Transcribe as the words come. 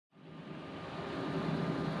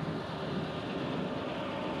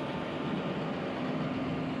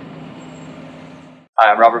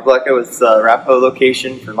I'm Robert Blecha with the Rapo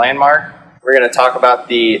location for Landmark. We're going to talk about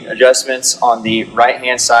the adjustments on the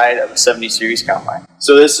right-hand side of the 70 series combine.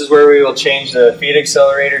 So this is where we will change the feed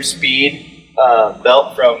accelerator speed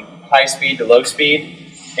belt from high speed to low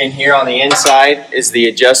speed. And here on the inside is the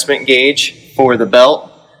adjustment gauge for the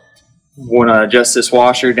belt. We want to adjust this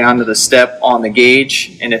washer down to the step on the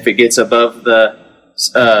gauge, and if it gets above the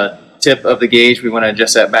tip of the gauge, we want to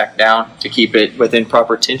adjust that back down to keep it within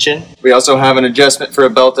proper tension. We also have an adjustment for a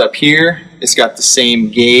belt up here. It's got the same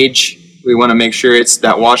gauge. We want to make sure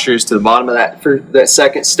that washer is to the bottom of that for that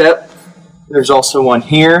second step. There's also one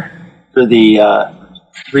here for the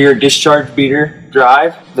rear discharge beater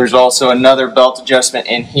drive. There's also another belt adjustment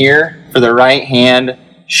in here for the right hand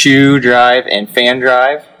shoe drive and fan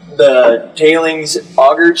drive. The tailings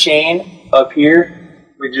auger chain up here,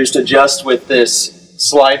 we just adjust with this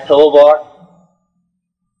slide pillow block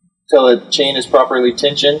until the chain is properly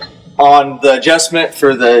tensioned. On the adjustment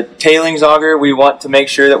for the tailings auger, we want to make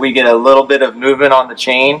sure that we get a little bit of movement on the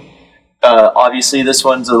chain. Obviously this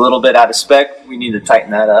one's a little bit out of spec. We need to tighten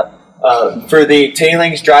that up. For the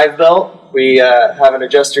tailings drive belt, we have an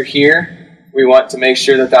adjuster here. We want to make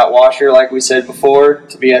sure that that washer, like we said before,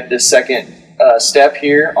 to be at this second step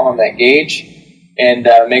here on that gauge, and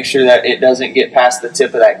make sure that it doesn't get past the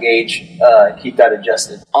tip of that gauge. Keep that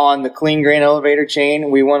adjusted. On the clean grain elevator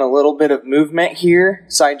chain, we want a little bit of movement here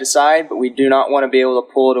side to side, but we do not want to be able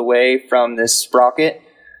to pull it away from this sprocket.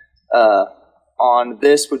 On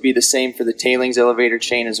this would be the same for the tailings elevator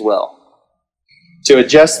chain as well. To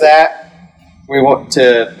adjust that, we want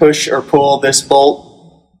to push or pull this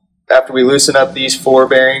bolt after we loosen up these four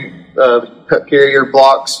bearing carrier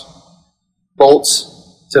bolts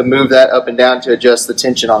to move that up and down to adjust the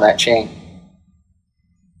tension on that chain.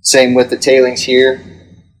 Same with the tailings here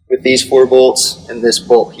with these four bolts and this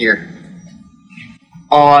bolt here.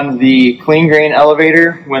 On the clean grain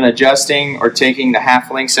elevator, when adjusting or taking the half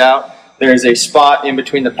links out, there's a spot in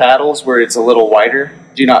between the paddles where it's a little wider.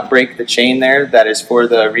 Do not break the chain there. That is for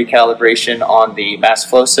the recalibration on the mass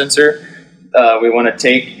flow sensor. We want to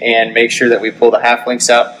take and make sure that we pull the half links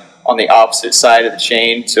out on the opposite side of the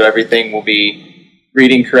chain so everything will be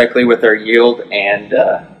reading correctly with our yield, and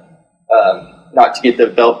not to get the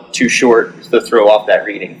belt too short to throw off that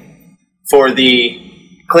reading. For the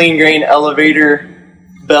clean grain elevator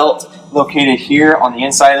belt located here on the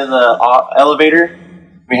inside of the elevator,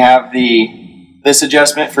 we have this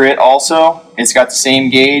adjustment for it also. It's got the same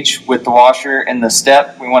gauge with the washer and the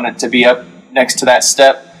step. We want it to be up next to that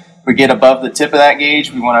step. If we get above the tip of that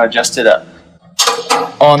gauge, we want to adjust it up.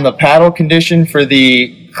 On the paddle condition for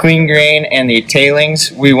the clean grain and the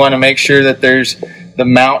tailings, we want to make sure that there's the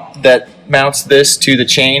mount that mounts this to the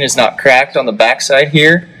chain is not cracked on the back side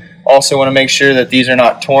here. Also want to make sure that these are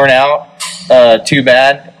not torn out too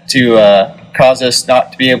bad to cause us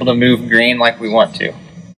not to be able to move grain like we want to.